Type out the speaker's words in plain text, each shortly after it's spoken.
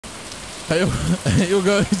Hey you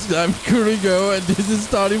guys, I'm Kurigo and this is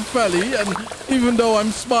Stardew Valley, and even though I'm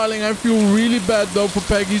smiling, I feel really bad though for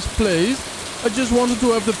Peggy's place. I just wanted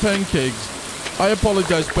to have the pancakes. I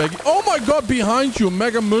apologize, Peggy. Oh my god, behind you,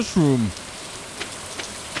 mega mushroom.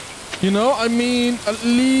 You know, I mean, at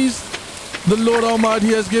least the Lord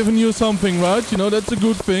Almighty has given you something, right? You know, that's a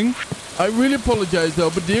good thing. I really apologize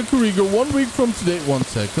though, but dear Kurigo, 1 week from today, 1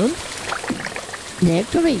 second. Dear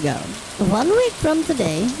Kurigo, 1 week from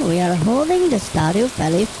today, we are holding the Stardew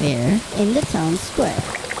Valley Fair in the town square.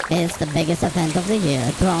 It's the biggest event of the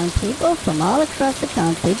year, drawing people from all across the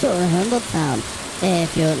country to our humble town.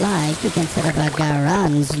 If you'd like, you can set up a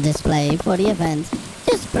garage display for the event.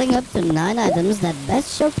 Just bring up to 9 items that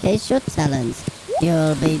best showcase your talents.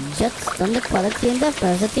 You'll be judged on the quality and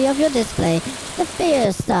diversity of your display. The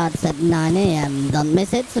fair starts at 9 a.m. Don't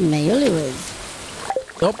miss it, may you lose.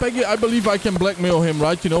 Oh, Peggy, I believe I can blackmail him,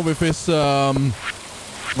 right? You know, with his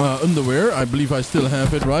underwear. I believe I still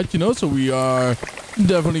have it, right? You know, so we are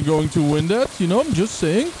definitely going to win that. You know, I'm just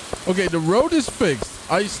saying. Okay, the road is fixed.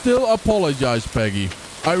 I still apologize, Peggy.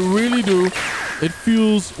 I really do. It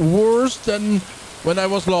feels worse than when I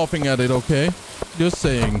was laughing at it, okay? Just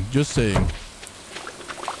saying. Just saying.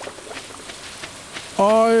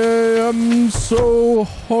 I am so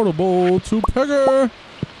horrible to Peggy.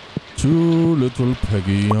 To little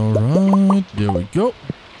Peggy, alright, there we go.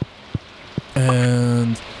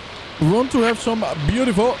 And we want to have some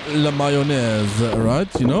beautiful la mayonnaise, right?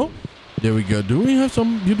 You know, there we go. Do we have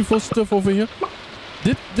some beautiful stuff over here?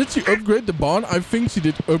 Did she upgrade the barn? I think she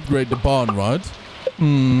did upgrade the barn, right?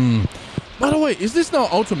 By the way, is this now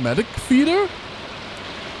automatic feeder?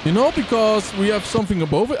 You know, because we have something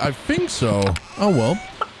above it. I think so. Oh well.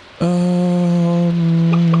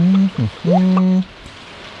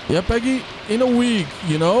 Yeah, Peggy, in a week,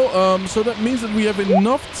 you know, so that means that we have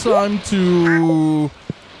enough time to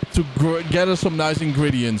gather some nice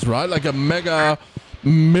ingredients, right? Like a mega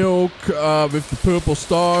milk with the purple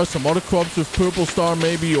star, some other crops with purple star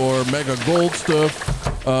maybe, or mega gold stuff,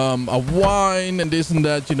 a wine and this and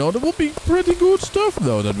that, you know. That would be pretty good stuff,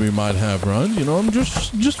 though, that we might have, right? You know, I'm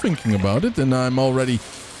just thinking about it, and I'm already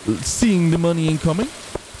seeing the money incoming.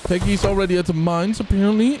 Peggy's already at the mines,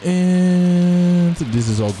 apparently, and this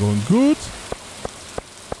is all going good.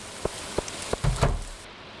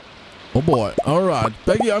 Oh boy. All right,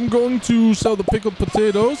 Peggy, I'm going to sell the pickled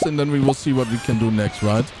potatoes, and then we will see what we can do next,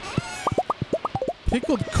 right?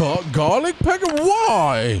 Pickled garlic, Peggy?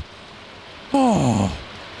 Why? Oh,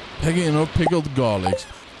 Peggy and her pickled garlics.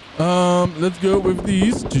 Let's go with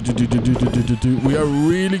these. We are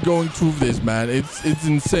really going through this, man. It's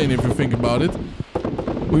insane if you think about it.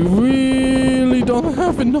 We really don't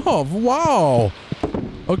have enough. Wow.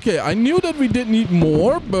 Okay, I knew that we did need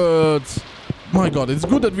more, but my god, it's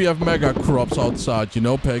good that we have mega crops outside, you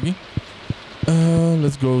know, Peggy.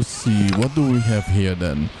 Let's go see. What do we have here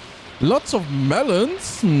then? Lots of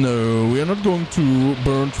melons? No, we are not going to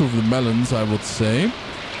burn through the melons, I would say.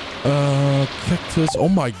 Cactus. Oh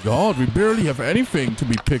my god, we barely have anything to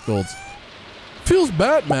be pickled. Feels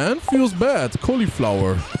bad, man. Feels bad.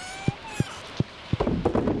 Cauliflower.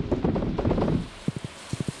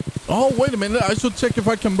 Oh, wait a minute. I should check if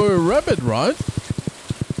I can buy a rabbit, right?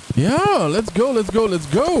 Yeah, let's go, let's go, let's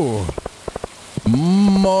go.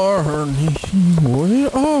 Marnie, where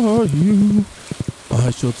are you? I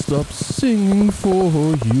should stop singing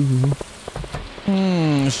for you.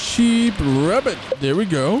 Sheep, rabbit. There we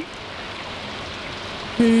go.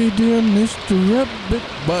 Hey, dear Mr. Rabbit.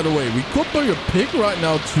 By the way, we could buy a pig right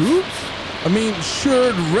now, too. I mean,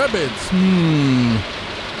 shirt rabbits.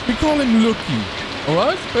 We call him Lucky.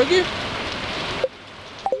 Alright, Peggy?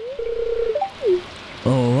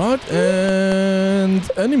 Alright, and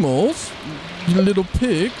animals. Little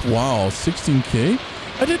pig. Wow, 16k.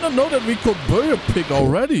 I did not know that we could buy a pig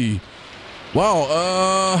already. Wow,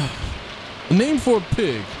 a name for a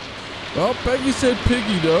pig. Well, Peggy said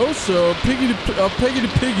piggy though, so Peggy the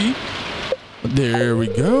piggy. There we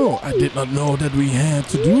go. I did not know that we had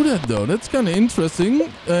to do that though. That's kind of interesting.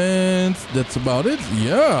 And that's about it.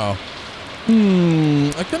 Yeah.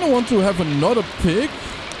 I kind of want to have another pig,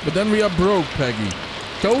 but then we are broke, Peggy.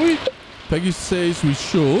 Shall we? Peggy says we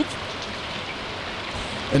should.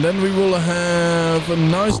 And then we will have a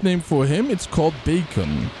nice name for him. It's called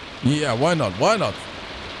Bacon. Yeah, why not? Why not?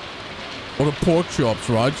 Or the pork chops,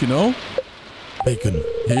 right? You know? Bacon.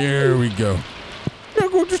 Here we go. We're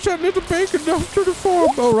going to send little Bacon down to the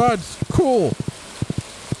farm. All right, cool.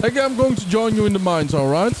 Okay, I'm going to join you in the mines, all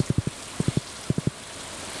right?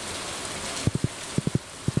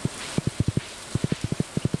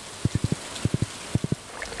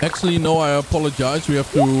 Actually, no, I apologize. We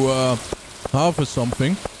have to harvest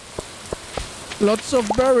something. Lots of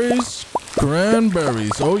berries.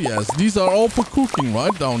 Cranberries. Oh, yes. These are all for cooking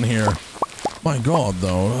right down here. My god,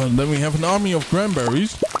 though. And then we have an army of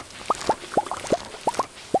cranberries.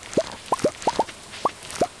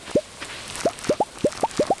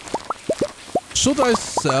 Should I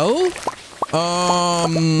sell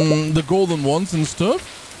the golden ones and stuff?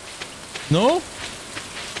 No?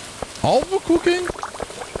 All for cooking?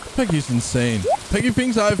 Peggy's insane. Peggy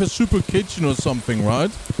thinks I have a super kitchen or something,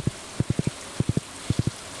 right?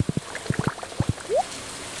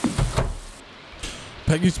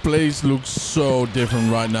 Peggy's place looks so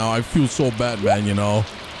different right now. I feel so bad, man, you know.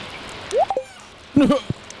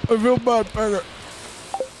 I feel bad, Peggy.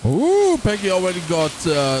 Ooh, Peggy already got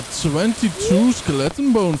 22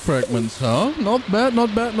 skeleton bone fragments, huh? Not bad,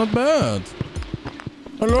 not bad, not bad.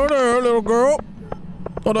 Hello there, little girl.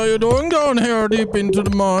 What are you doing down here deep into the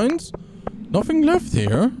mines? Nothing left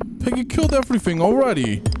here. Peggy killed everything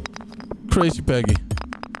already. Crazy Peggy.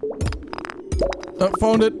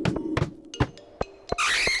 Found it.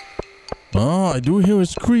 Ah, I do hear a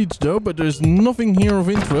screech though, but there's nothing here of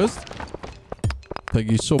interest.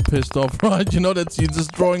 Peggy's so pissed off, right? You know that she's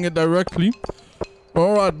destroying it directly.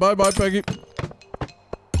 Alright, bye-bye, Peggy.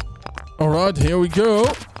 Alright, here we go.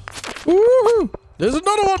 Woohoo! There's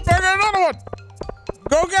another one, Peggy, another one!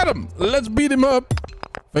 Go get him! Let's beat him up.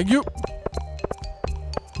 Thank you.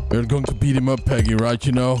 We're going to beat him up, Peggy, right?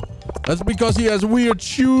 You know. That's because he has weird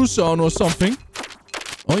shoes on or something.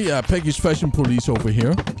 Oh yeah, Peggy's fashion police over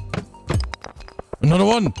here. Another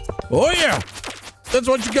one. Oh yeah! That's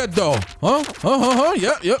what you get, though. Huh?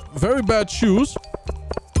 Yeah. Very bad shoes.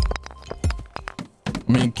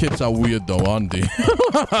 I mean, kids are weird, though, aren't they?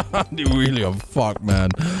 They really are fucked,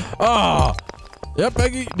 man. Ah! Yeah,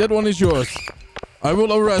 Peggy, that one is yours. I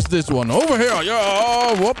will arrest this one. Over here. Yeah.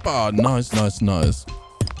 Oh, whoopa. Nice.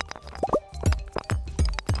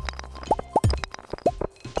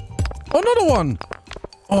 Another one.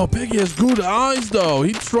 Oh, Peggy has good eyes, though.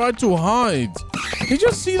 He tried to hide. Did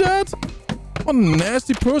you see that? What a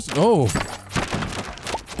nasty person. Oh.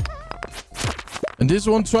 And this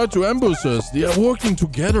one tried to ambush us. They are working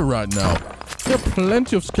together right now. There are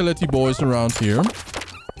plenty of skeleton boys around here.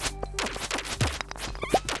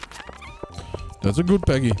 That's a good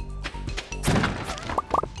Peggy.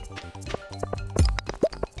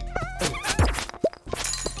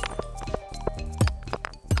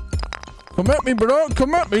 Come at me, bro.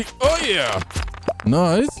 Come at me. Oh, yeah.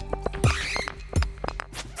 Nice.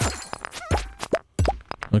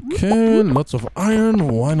 Okay, lots of iron.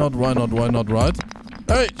 Why not, right?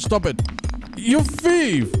 Hey, stop it. You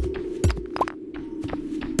thief!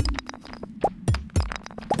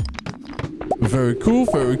 Very cool.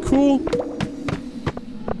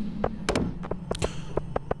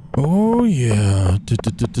 Oh, yeah.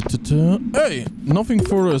 Hey, nothing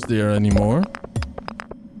for us there anymore.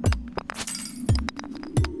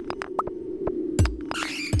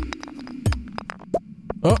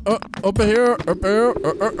 Up here.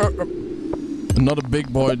 Another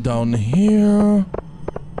big boy down here.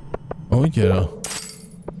 Oh, yeah.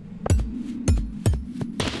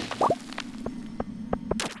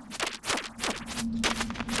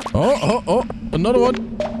 Oh, another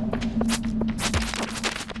one.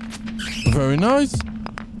 Very nice.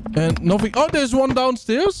 And nothing. Oh, there's one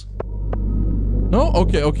downstairs. No?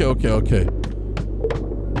 Okay.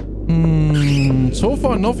 So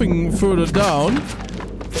far, nothing further down.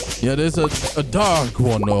 Yeah, there's a dark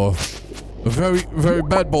one, though. A very, very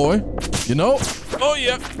bad boy. You know? Oh,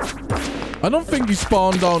 yeah. I don't think he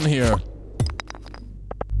spawned down here.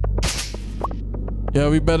 Yeah,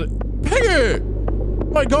 we better... Peggy!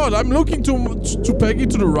 My god, I'm looking to Peggy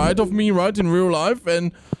to the right of me, right, in real life.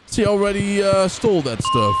 And she already stole that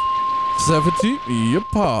stuff. 70.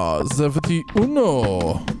 Yeppa.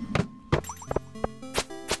 71.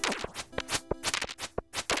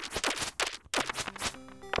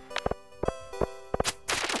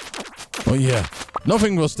 Oh yeah,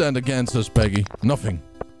 nothing will stand against us, Peggy. Nothing.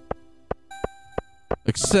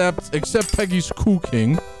 Except Peggy's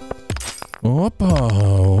cooking. Oh.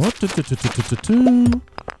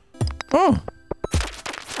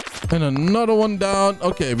 And another one down.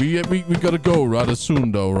 Okay, we gotta go rather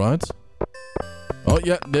soon though, right? Oh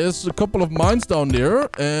yeah, there's a couple of mines down there,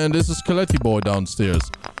 and there's a skeleton boy downstairs.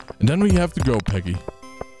 And then we have to go, Peggy.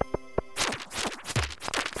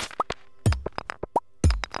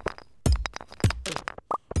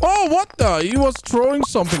 Oh, what the? He was throwing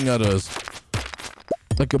something at us.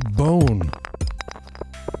 Like a bone.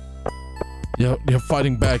 Yeah, they're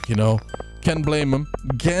fighting back, you know. Can't blame him.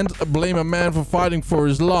 Can't blame a man for fighting for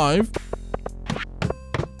his life.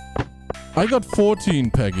 I got 14,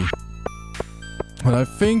 Peggy. And I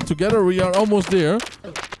think together we are almost there.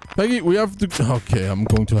 Peggy, we have to... Okay, I'm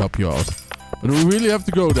going to help you out. But we really have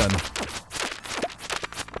to go then.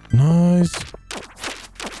 Nice.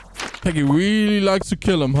 Peggy really likes to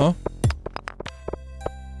kill him, huh?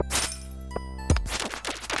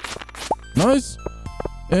 Nice.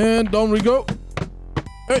 And down we go.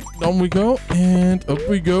 Hey, down we go. And up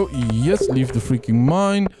we go. Yes, leave the freaking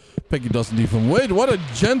mine. Peggy doesn't even wait. What a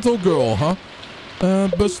gentle girl, huh?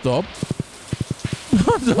 Bus stop.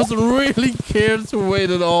 Doesn't really care to wait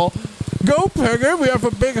at all. Go, Peggy. We have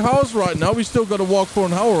a big house right now. We still got to walk for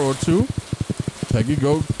an hour or two. Peggy,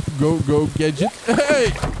 go, gadget.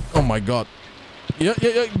 Hey! Oh my god. Yeah.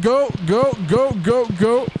 Go.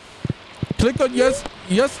 Click on yes.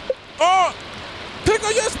 Yes. Oh! Click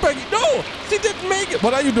on yes, Peggy. No! She didn't make it.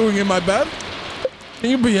 What are you doing in my bed?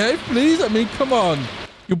 Can you behave, please? I mean, come on.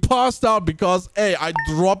 You passed out because, hey, I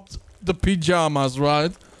dropped the pajamas,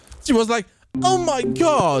 right? She was like, oh my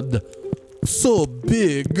god. So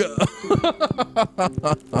big.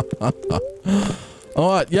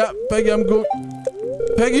 Alright, yeah, Peggy, I'm going.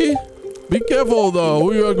 Peggy, be careful though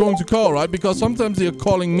who you are going to call, right? Because sometimes they're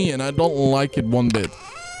calling me and I don't like it one bit.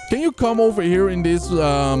 Can you come over here in this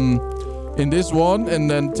one and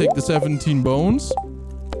then take the 17 bones?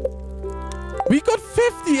 We got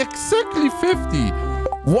 50, exactly 50.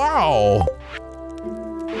 Wow.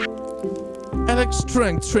 Alex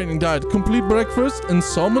strength training diet, complete breakfast and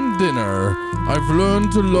salmon dinner. I've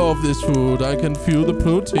learned to love this food. I can feel the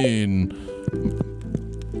protein.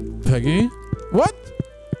 Peggy? What?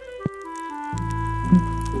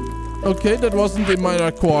 Okay, that wasn't in my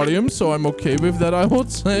aquarium, so I'm okay with that, I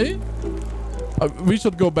would say. We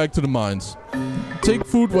should go back to the mines. Take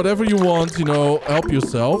food, whatever you want, you know, help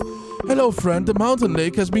yourself. Hello, friend. The mountain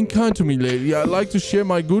lake has been kind to me lately. I'd like to share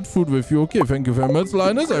my good food with you. Okay, thank you very much,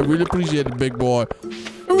 Linus. I really appreciate it, big boy.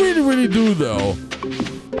 I really, really do, though.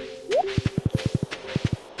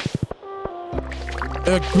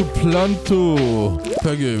 Eggplanto.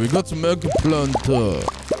 Peggy, we got some eggplanto.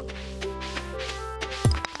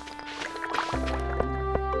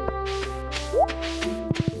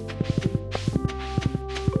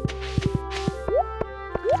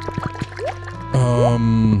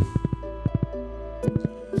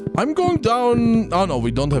 I'm going down. Oh no,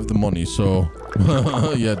 we don't have the money, so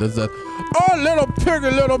yeah, that's that. Oh, little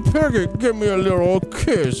piggy, give me a little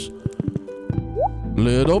kiss.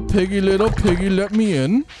 Little piggy, let me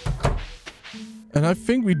in. And I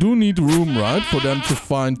think we do need room, right, for them to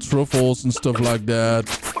find truffles and stuff like that.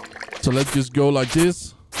 So let's just go like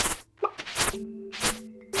this.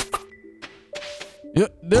 Yeah,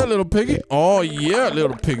 there, little piggy. Oh yeah,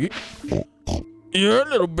 little piggy. Yeah,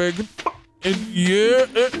 little bacon. And yeah,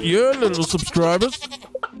 little subscribers.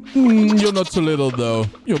 You're not so little, though.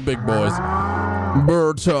 You're big boys.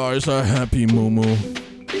 Bird eyes are happy, Moo.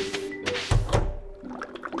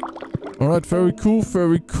 Alright, very cool,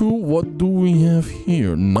 very cool. What do we have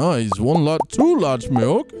here? Nice. Two large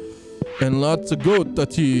milk. And lots of goat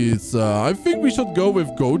cheese. I think we should go with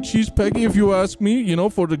goat cheese, Peggy, if you ask me. You know,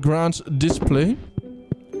 for the grand display.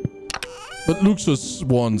 But luxurious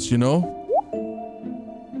ones, you know.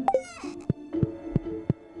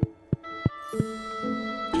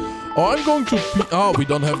 Oh, I'm going to... Oh, we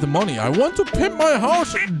don't have the money. I want to pimp my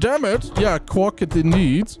house. Damn it. Yeah, quack it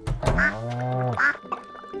indeed.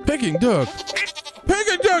 Peking duck.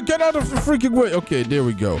 Peking duck, get out of the freaking way. Okay, there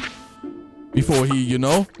we go. Before he, you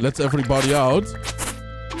know, lets everybody out.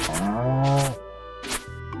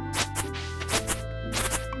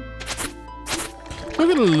 Look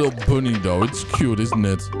at the little bunny, though. It's cute, isn't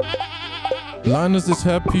it? Linus is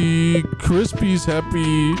happy. Crispy's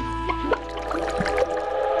happy.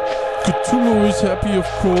 Cthulhu is happy, of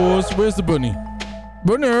course. Where's the bunny?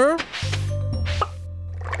 Bunny?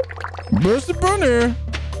 Where's the bunny?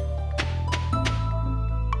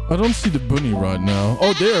 I don't see the bunny right now.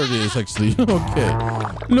 Oh, there it is, actually. Okay.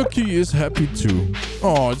 Lucky is happy too.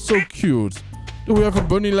 Oh, it's so cute. Do we have a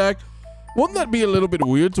bunny leg? Wouldn't that be a little bit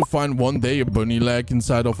weird to find one day a bunny leg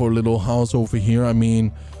inside of our little house over here? I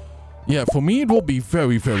mean, yeah, for me it will be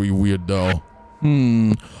very, very weird though.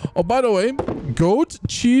 Oh, by the way, goat,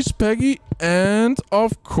 cheese, Peggy, and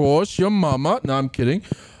of course your mama. No, I'm kidding.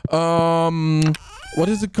 What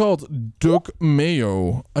is it called? Duck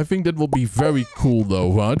mayo. I think that will be very cool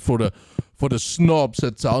though, right? For the snobs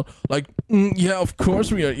at town. Like, yeah, of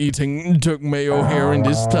course we are eating duck mayo here in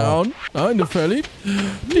this town. In the valley.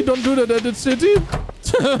 You don't do that at the city.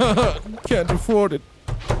 Can't afford it.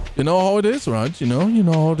 You know how it is, right? You know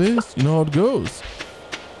how it is. You know how it goes.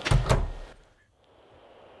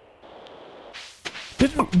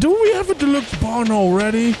 Do we have a deluxe barn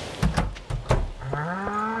already?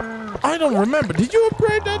 I don't remember. Did you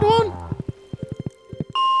upgrade that one?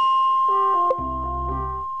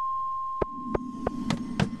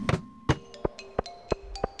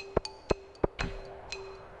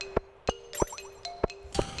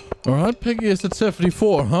 Alright, Peggy is at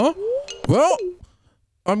 74, huh? Well,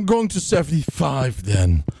 I'm going to 75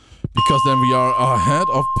 then. Because then we are ahead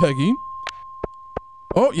of Peggy.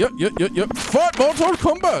 Oh, yep. 5 Mortal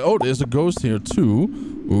Combat. Oh, there's a ghost here too.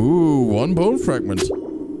 Ooh, 1 bone fragment.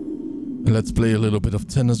 Let's play a little bit of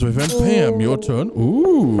tennis with Pam. Your turn.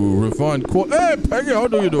 Ooh, refined core. Hey, Peggy, how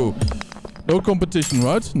do you do? No competition,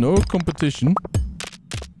 right? No competition.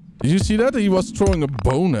 Did you see that? He was throwing a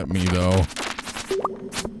bone at me, though.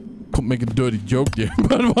 Could make a dirty joke there,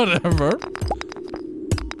 but whatever.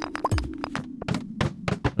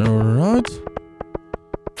 Alright.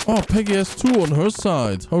 Oh, Peggy has 2 on her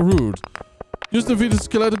side. How rude. Just defeated the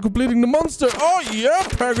skeleton completing the monster. Oh, yeah,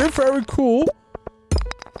 Peggy. Very cool.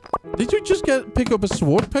 Did you just pick up a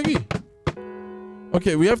sword, Peggy?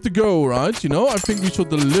 Okay, we have to go, right? You know, I think we should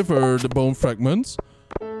deliver the bone fragments.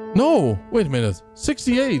 No, wait a minute.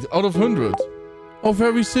 68 out of 100. Oh,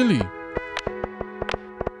 very silly.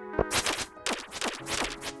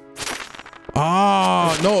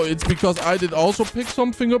 Ah, no, it's because I did also pick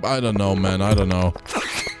something up. I don't know, man. I don't know.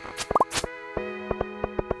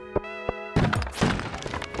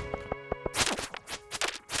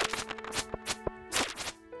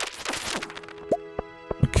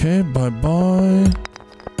 Okay, bye-bye.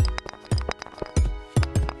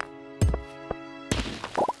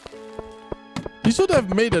 You should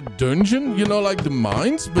have made a dungeon, you know, like the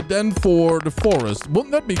mines, but then for the forest.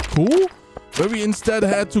 Wouldn't that be cool? Where we instead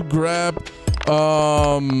had to grab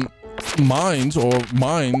mines or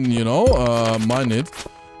mine, you know, mine it.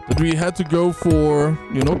 But we had to go for,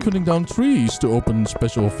 you know, cutting down trees to open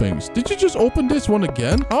special things. Did you just open this one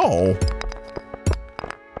again? How?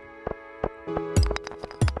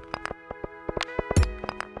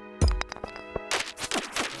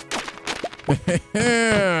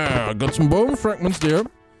 Got some bone fragments there.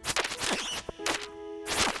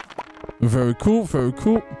 Very cool, very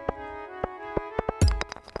cool.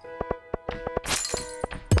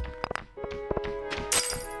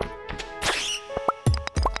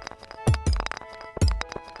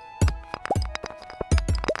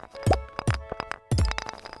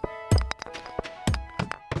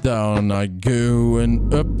 Down I go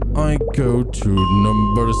and up I go to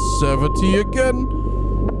number 70 again.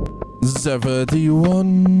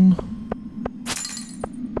 71.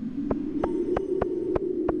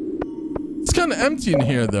 It's kind of empty in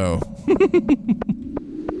here though.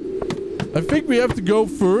 I think we have to go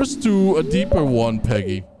first to a deeper one,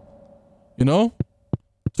 Peggy. You know?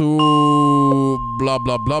 To blah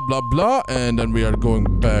blah blah blah blah, and then we are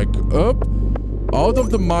going back up out of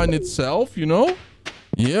the mine itself, you know?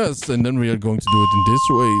 Yes, and then we are going to do it in this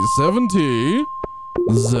way. 70.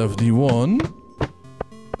 71.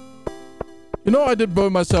 You know, I did buy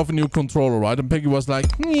myself a new controller, right? And Peggy was like,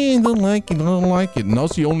 I don't like it, I don't like it. Now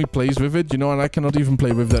she only plays with it, you know, and I cannot even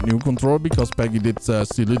play with that new controller because Peggy did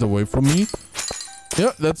steal it away from me.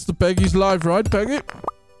 Yeah, that's the Peggy's life, right, Peggy?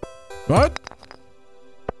 Right?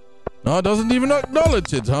 No, it doesn't even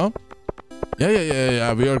acknowledge it, huh?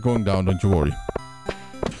 Yeah, we are going down, don't you worry.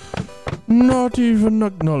 Not even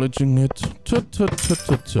acknowledging it.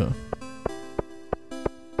 Ta-ta-ta-ta-ta.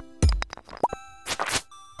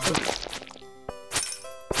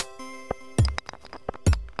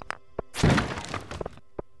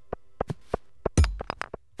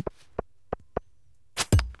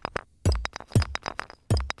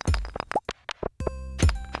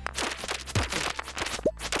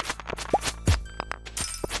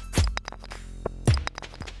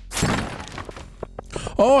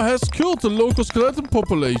 Oh, has killed the local skeleton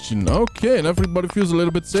population. Okay, and everybody feels a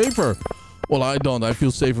little bit safer. Well, I don't. I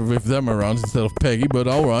feel safer with them around instead of Peggy, but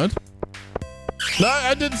alright. No,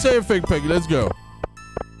 I didn't say a thing, Peggy. Let's go.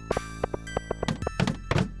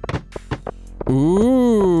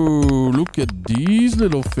 Ooh, look at these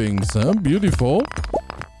little things, huh? Beautiful.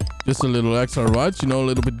 Just a little extra, right? You know, a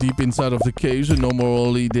little bit deep inside of the cave, so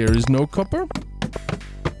normally there is no copper.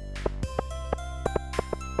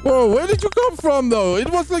 Whoa, where did you come from, though? It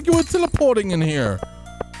was like you were teleporting in here.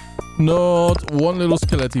 Not one little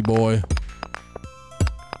skeletty boy.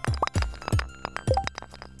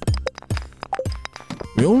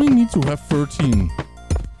 We only need to have 13.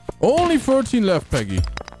 Only 13 left, Peggy.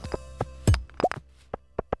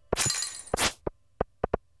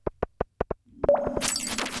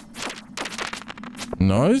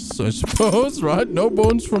 Nice, I suppose, right? No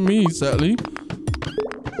bones for me, sadly.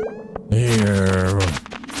 Here.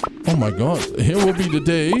 Oh my god. Here will be the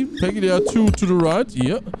day. Peggy, there are 2 to the right.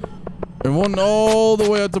 Yeah. And one all the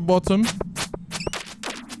way at the bottom.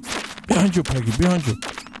 Behind you, Peggy. Behind you.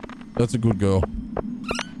 That's a good girl.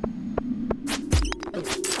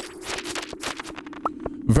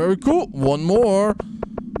 Very cool. One more.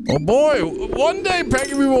 Oh boy. One day,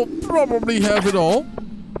 Peggy, we will probably have it all.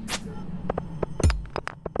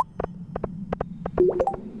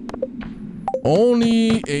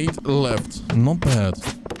 Only 8 left. Not bad.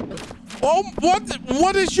 Oh,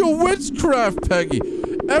 what is your witchcraft, Peggy?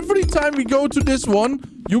 Every time we go to this one,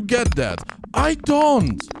 you get that. I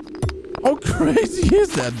don't. How crazy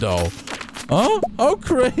is that, though? Huh? How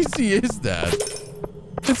crazy is that?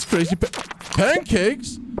 It's crazy.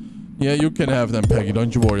 Pancakes? Yeah, you can have them, Peggy.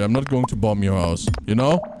 Don't you worry. I'm not going to bomb your house. You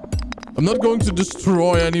know? I'm not going to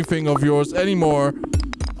destroy anything of yours anymore.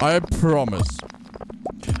 I promise.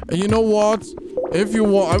 And you know what? If you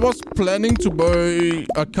want, I was planning to buy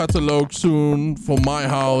a catalog soon for my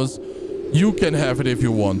house. You can have it if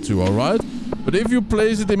you want to, alright? But if you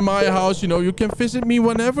place it in my house, you know, you can visit me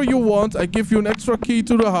whenever you want. I give you an extra key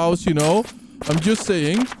to the house, you know? I'm just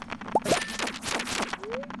saying.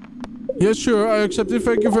 Yeah, sure, I accept it.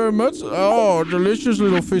 Thank you very much. Oh, delicious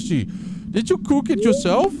little fishy. Did you cook it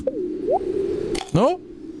yourself? No?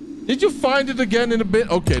 Did you find it again in a bit?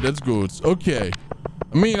 Okay, that's good. Okay.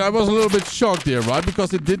 I mean, I was a little bit shocked there, right?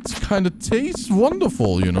 Because it did kind of taste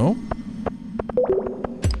wonderful, you know?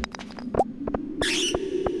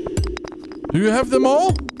 Do you have them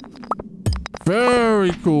all?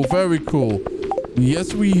 Very cool, very cool.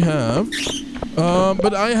 Yes, we have.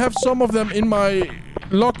 But I have some of them in my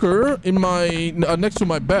locker, in my next to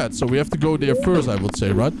my bed. So we have to go there first, I would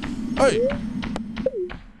say, right? Hey!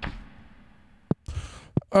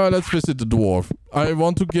 Let's visit the dwarf. I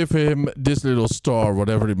want to give him this little star,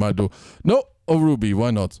 whatever it might do. No, a ruby,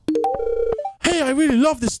 why not? Hey, I really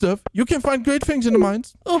love this stuff. You can find great things in the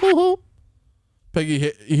mines. Oh,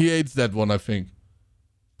 Peggy, he hates that one, I think.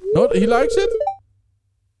 No, he likes it?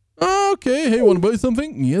 Okay, hey, wanna buy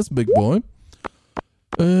something? Yes, big boy.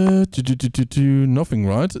 Nothing,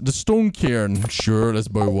 right? The stone cairn. Sure, let's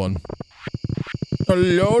buy one.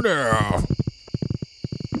 Hello there.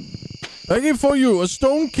 Peggy, for you, a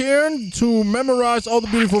stone cairn to memorize all the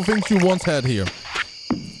beautiful things you once had here.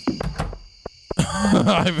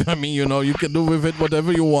 I mean, you know, you can do with it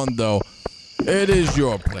whatever you want, though. It is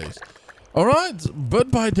your place. Alright, but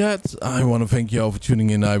by that, I want to thank you all for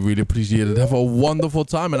tuning in. I really appreciate it. Have a wonderful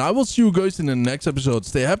time, and I will see you guys in the next episode.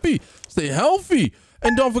 Stay happy, stay healthy,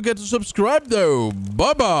 and don't forget to subscribe, though.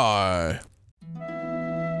 Bye-bye.